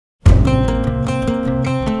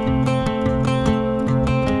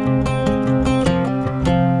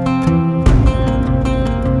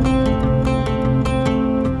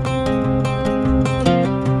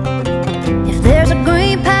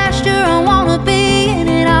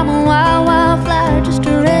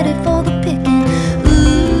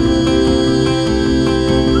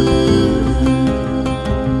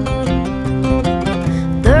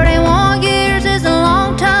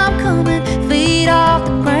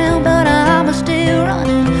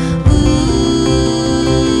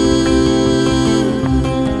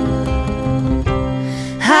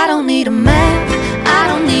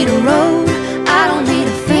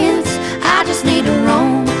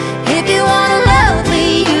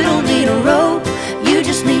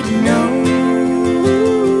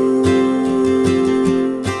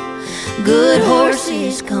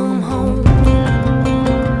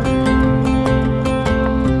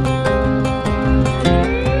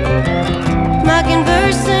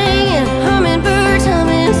Mockingbirds singing, hummingbirds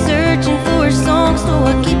humming, searching for a song, so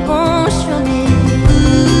I keep on strumming.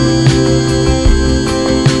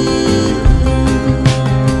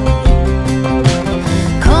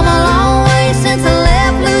 Come a long way since I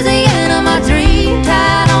left Louisiana, my dream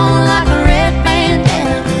tied on like a red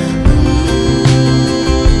bandana.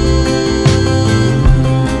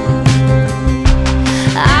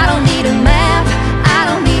 I don't need a map, I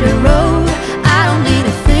don't need a road, I don't need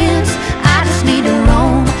a fence, I just need to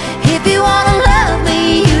roam. If you wanna love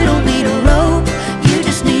me, you don't need a rope, you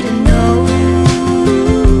just need to know.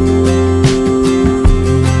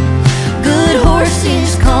 Good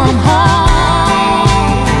horses come home.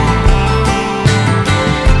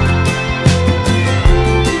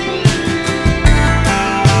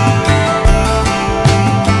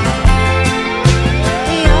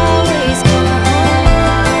 They always come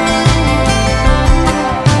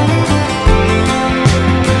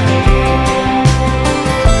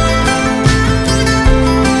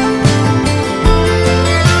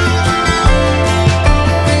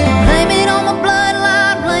Blame it on my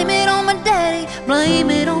bloodline, blame it on my daddy, blame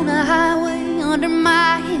it on the highway under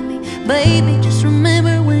my hemi. Baby, just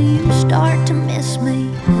remember when you start to miss me.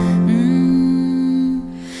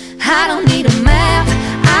 I don't need a